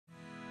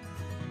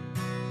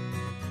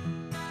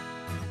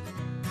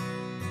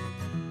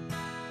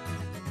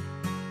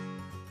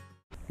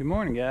Good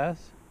morning,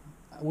 guys.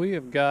 We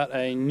have got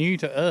a new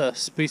to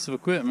us piece of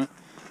equipment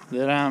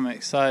that I'm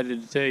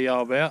excited to tell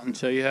y'all about and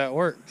show you how it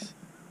works.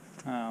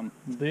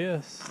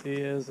 This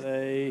is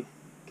a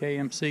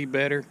KMC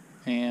Better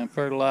and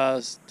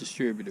Fertilize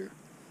Distributor.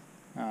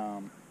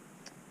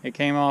 It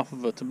came off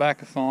of a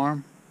tobacco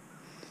farm,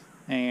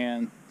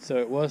 and so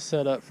it was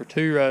set up for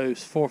 2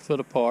 rows 4 foot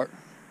apart,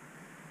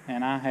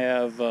 and I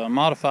have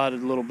modified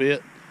it a little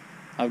bit.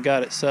 I've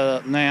got it set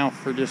up now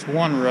for just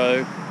 1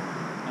 row.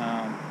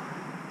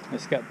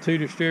 It's got 2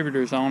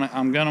 distributors on it.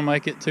 I'm gonna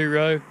make it 2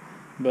 row,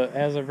 but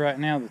as of right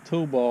now the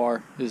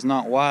toolbar is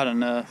not wide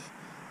enough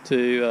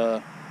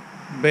to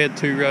bed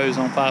 2 rows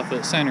on 5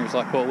 foot centers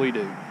like what we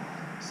do.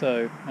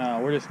 So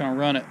we're just gonna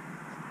run it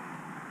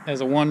as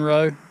a 1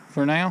 row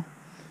for now.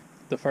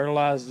 The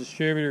Fertilize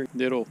Distributor,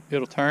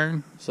 it'll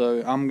turn,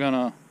 so I'm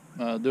gonna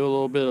do a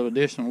little bit of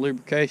additional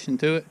lubrication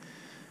to it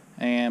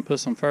and put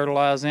some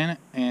fertilizer in it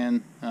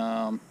and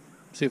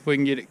see if we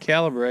can get it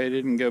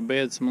calibrated and go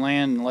bed some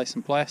land and lay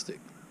some plastic.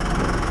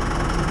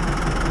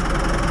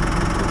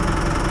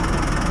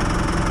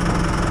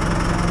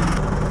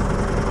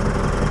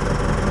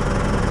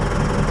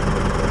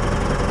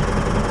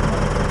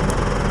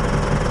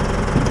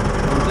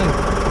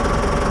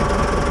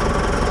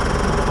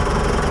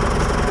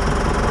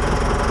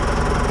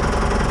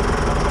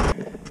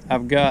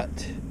 I've got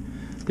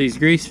these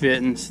grease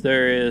fittings.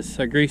 There is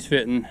a grease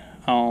fitting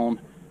on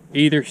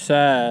either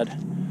side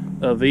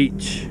of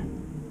each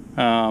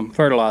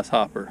fertilize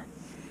hopper,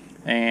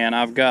 and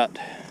I've got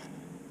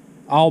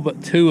all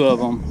but 2 of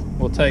them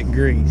will take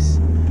grease.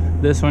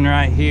 This one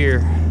right here,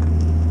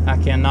 I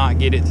cannot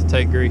get it to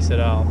take grease at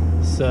all.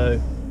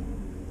 So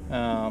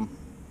I'm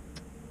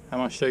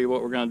going to show you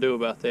what we're going to do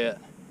about that.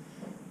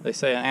 They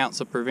say an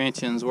ounce of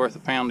prevention is worth a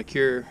pound of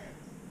cure.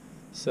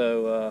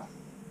 So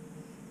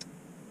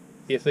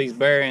if these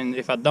bearings,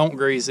 if I don't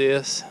grease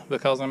this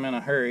because I'm in a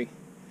hurry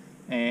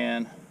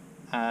and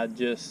I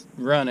just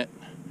run it,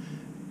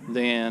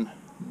 then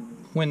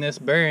when this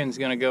bearing's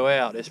going to go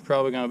out, it's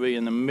probably going to be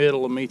in the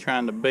middle of me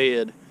trying to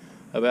bed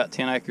about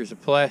 10 acres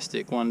of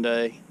plastic one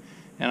day,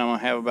 and I'm going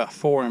to have about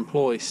 4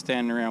 employees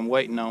standing around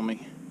waiting on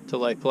me to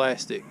lay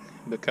plastic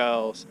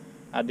because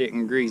I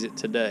didn't grease it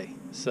today.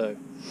 So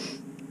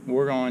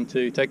we're going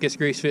to take this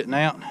grease fitting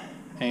out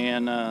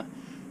and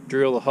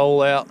drill the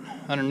hole out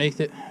underneath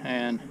it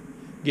and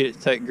get it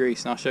to take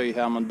grease, and I'll show you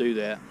how I'm going to do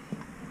that.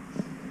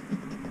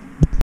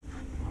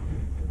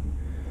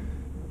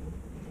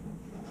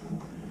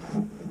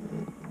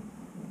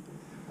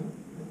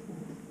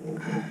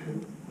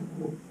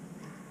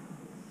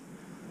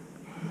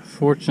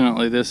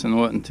 Fortunately, this one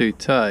wasn't too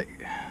tight,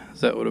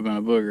 because that would have been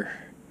a booger.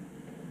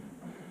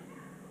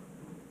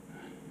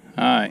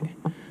 Alright,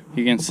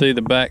 you can see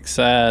the back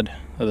side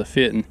of the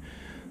fitting.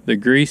 The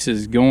grease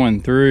is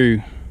going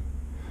through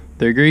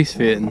the grease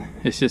fitting.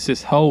 It's just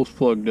this hole's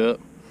plugged up,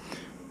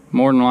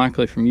 more than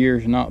likely from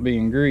years of not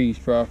being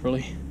greased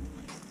properly.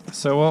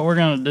 So what we're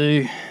going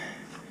to do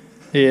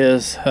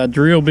is, a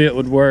drill bit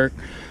would work,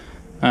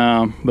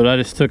 but I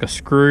just took a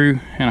screw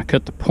and I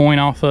cut the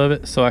point off of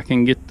it so I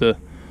can get the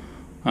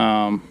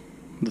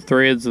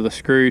threads of the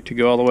screw to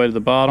go all the way to the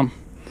bottom.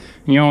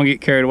 And you don't want to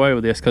get carried away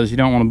with this because you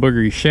don't want to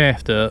booger your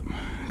shaft up,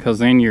 because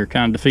then you're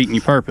kind of defeating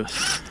your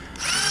purpose.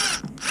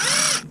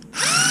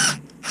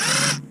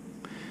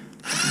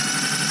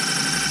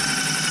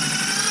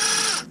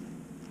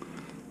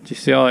 You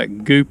see all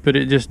that goop that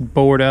it just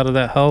bored out of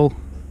that hole?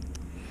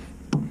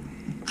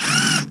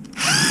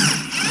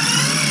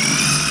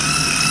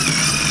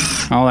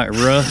 All that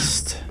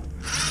rust.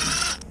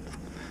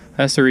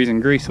 That's the reason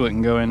grease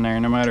wouldn't go in there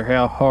no matter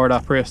how hard I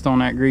pressed on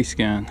that grease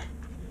gun.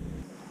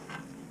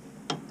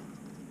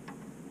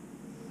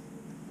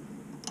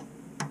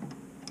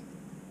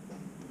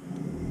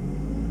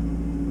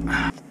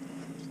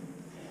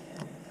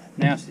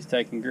 Now she's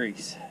taking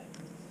grease.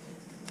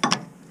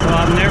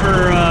 I've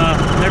never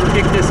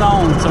kicked this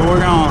on, so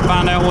we're gonna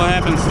find out what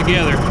happens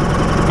together.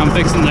 I'm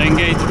fixing to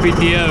engage the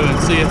PTO and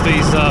see if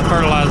these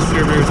fertilizer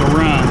distributors will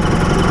run.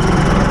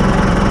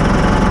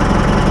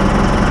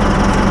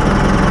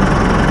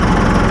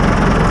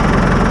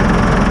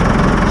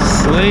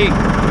 Sweet.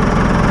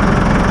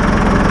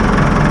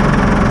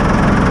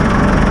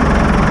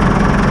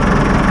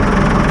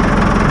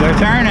 They're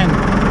turning.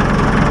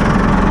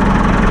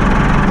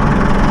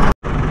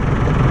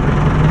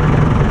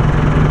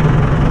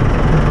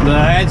 The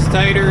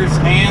agitators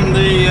and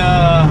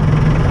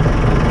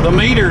the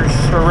meters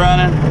are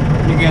running.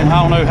 I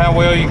don't know how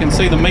well you can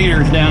see the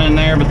meters down in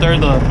there, but they're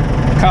the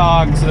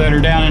cogs that are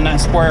down in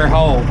that square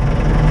hole.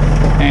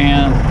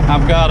 And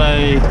I've got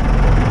a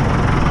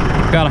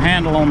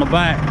handle on the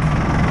back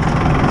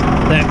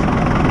that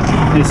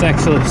is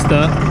actually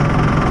stuck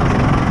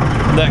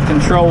that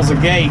controls a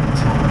gate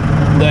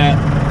that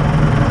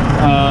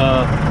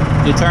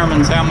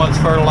determines how much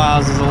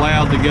fertilizer is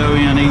allowed to go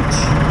in each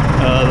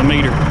the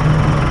meter.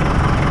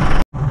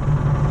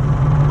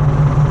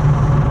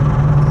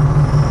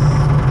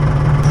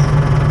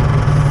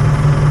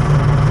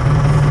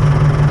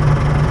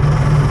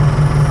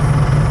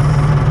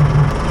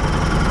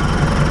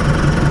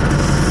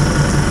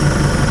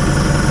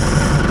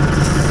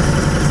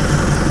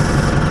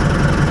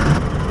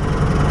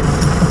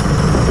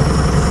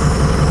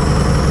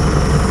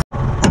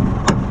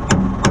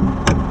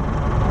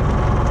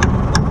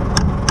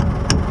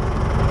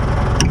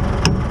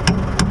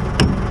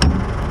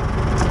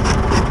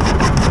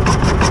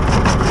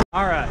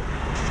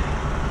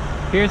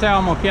 Here's how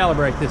I'm gonna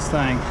calibrate this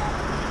thing.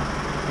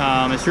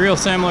 It's real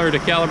similar to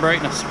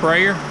calibrating a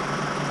sprayer.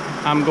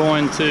 I'm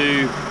going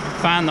to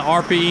find the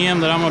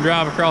RPM that I'm gonna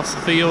drive across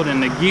the field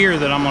and the gear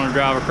that I'm gonna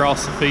drive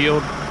across the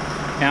field.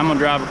 And I'm gonna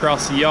drive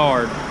across the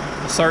yard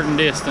a certain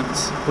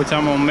distance, which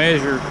I'm gonna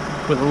measure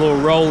with a little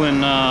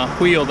rolling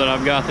wheel that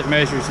I've got that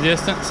measures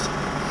distance.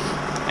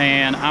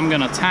 And I'm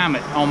gonna time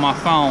it on my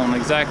phone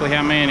exactly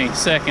how many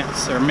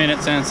seconds or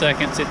minutes and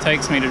seconds it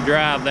takes me to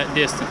drive that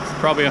distance,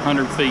 probably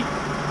 100 feet.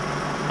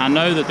 I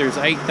know that there's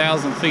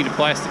 8,000 feet of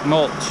plastic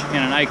mulch in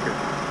an acre.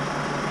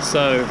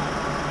 So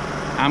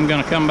I'm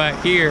gonna come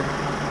back here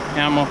and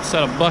I'm gonna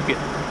set a bucket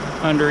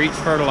under each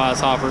fertilize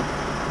hopper,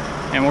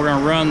 and we're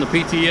gonna run the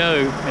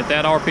PTO at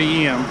that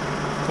RPM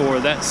for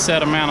that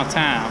set amount of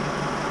time.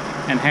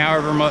 And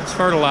however much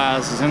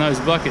fertilizer is in those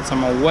buckets,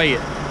 I'm gonna weigh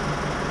it.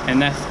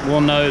 And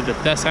we'll know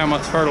that that's how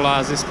much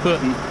fertilizer it's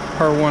putting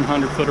per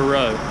 100 foot of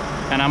row.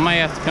 And I may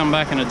have to come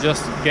back and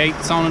adjust the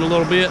gates on it a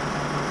little bit,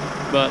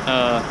 but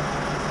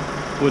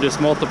we'll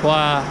just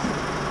multiply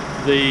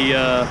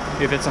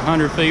if it's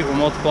 100 feet, we'll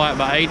multiply it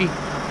by 80,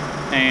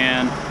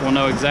 and we'll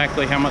know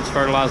exactly how much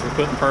fertilizer we're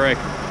putting per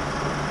acre.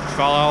 Did you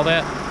follow all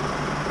that?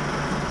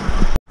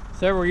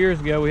 Several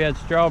years ago, we had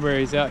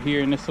strawberries out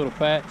here in this little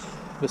patch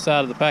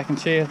beside of the packing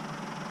shed,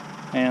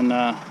 and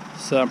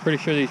so I'm pretty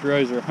sure these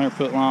rows are 100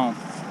 foot long.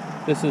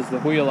 This is the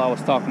wheel I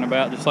was talking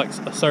about, just like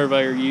a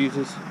surveyor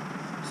uses.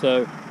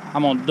 So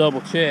I'm gonna double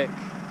check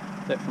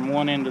that from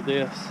one end of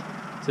this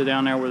to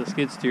down there where the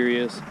skid steer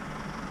is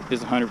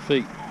 100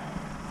 feet.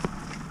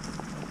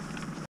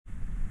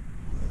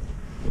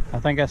 I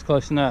think that's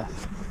close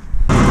enough.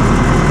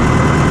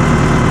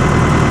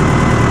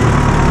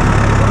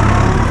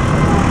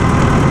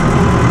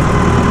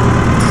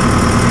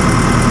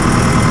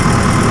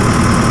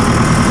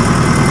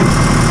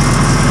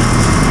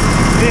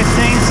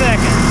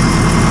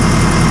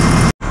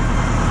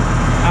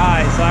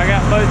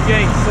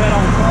 Gates set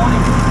on 20.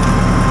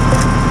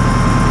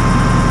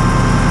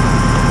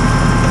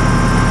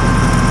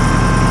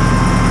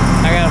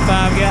 I got a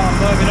 5-gallon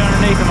bucket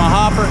underneath of my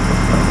hopper,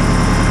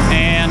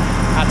 and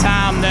I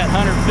timed that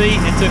 100 feet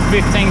and it took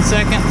 15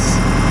 seconds.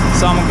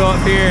 So I'm gonna go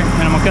up here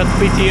and I'm gonna cut the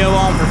PTO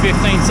on for 15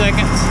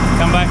 seconds,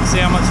 come back and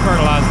see how much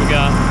fertilizer we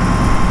got.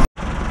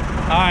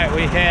 Alright,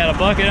 we had a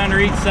bucket under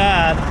each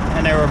side,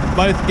 and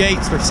both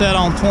gates were set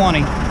on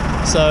 20.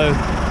 So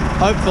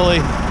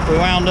hopefully we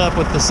wound up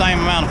with the same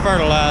amount of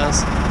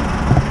fertilizer.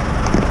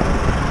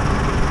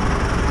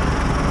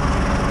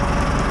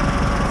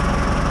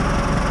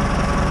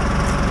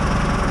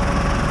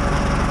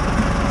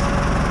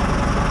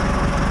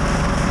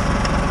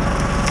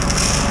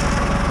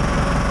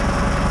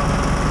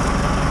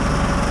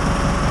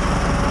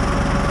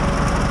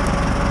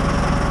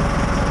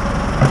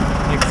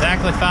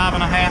 Exactly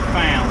 5.5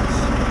 pounds.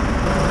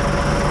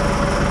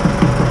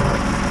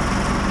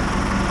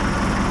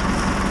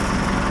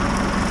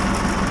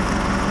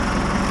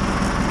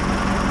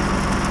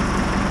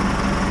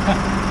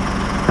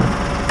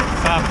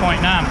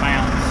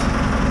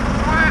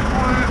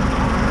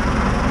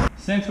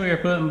 Since we are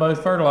putting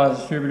both fertilizer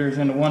distributors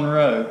into one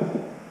row,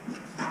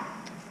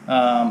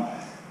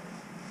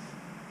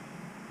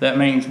 that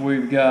means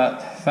we've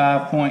got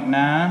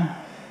 5.9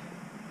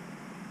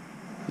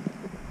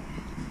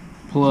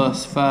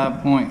 plus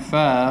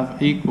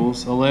 5.5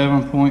 equals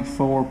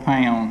 11.4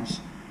 pounds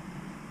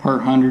per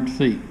 100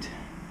 feet.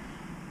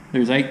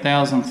 There's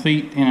 8,000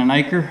 feet in an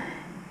acre,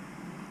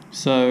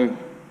 so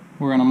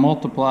we're going to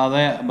multiply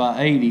that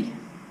by 80.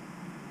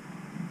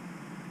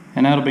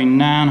 And that'll be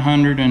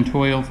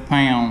 912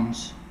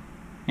 pounds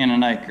in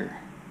an acre.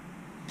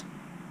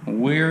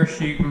 We're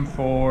shooting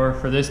for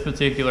this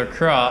particular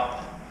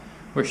crop,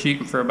 we're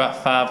shooting for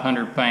about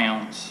 500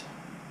 pounds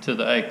to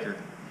the acre.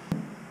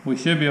 We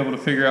should be able to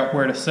figure out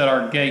where to set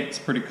our gates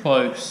pretty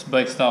close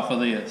based off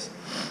of this.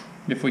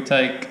 If we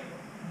take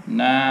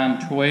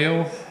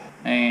 912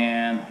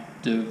 and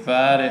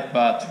divide it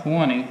by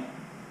 20,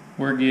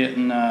 we're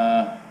getting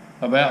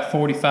about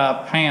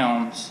 45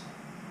 pounds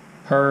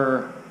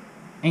per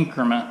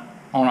increment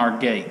on our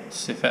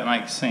gates, if that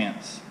makes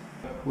sense.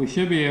 We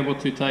should be able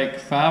to take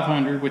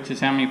 500, which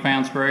is how many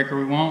pounds per acre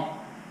we want,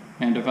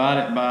 and divide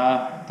it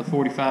by the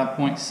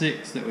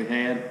 45.6 that we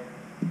had,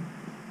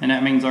 and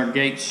that means our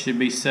gates should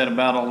be set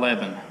about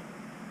 11.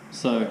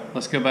 So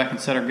let's go back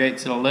and set our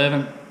gates at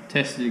 11,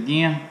 test it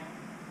again,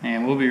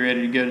 and we'll be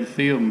ready to go to the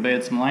field and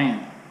bed some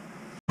land.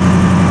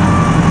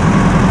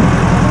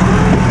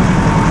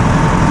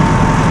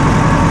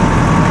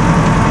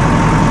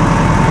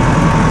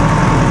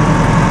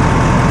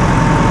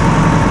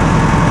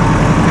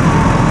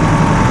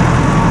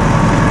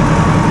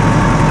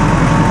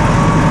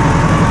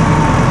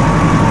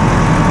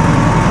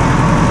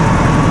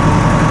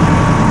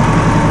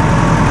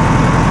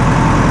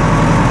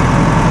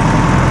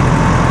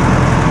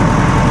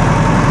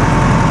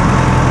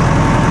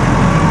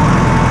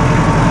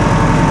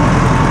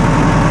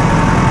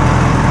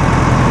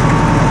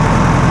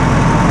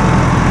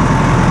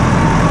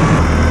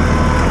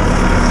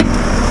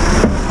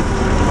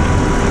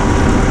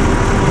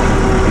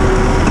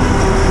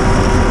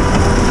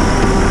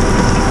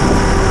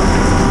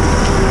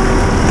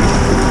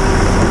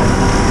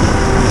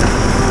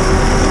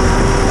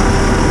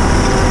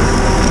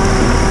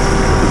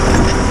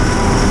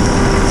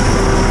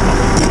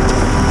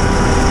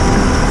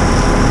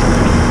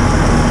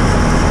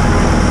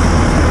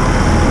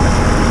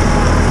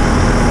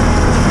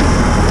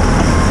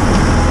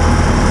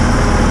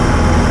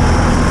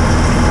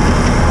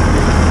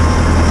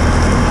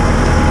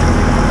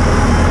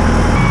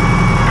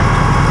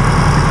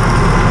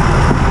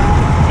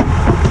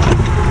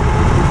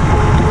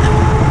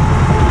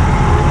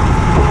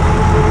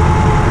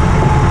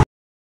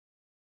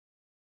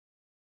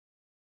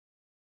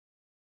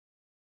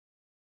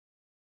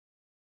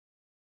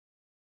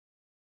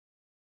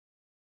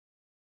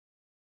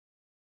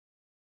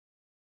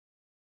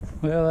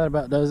 Well, that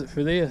about does it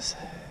for this.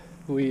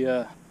 We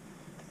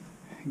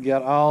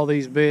got all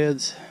these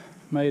beds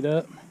made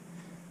up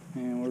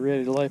and we're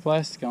ready to lay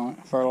plastic on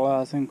it.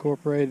 Fertilize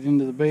incorporated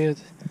into the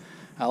beds.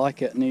 I like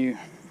that new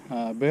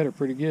bedder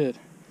pretty good,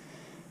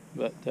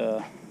 but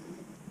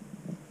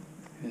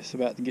it's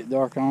about to get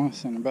dark on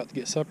us and about to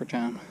get supper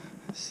time.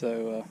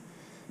 So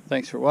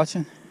thanks for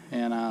watching,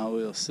 and I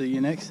will see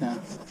you next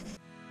time.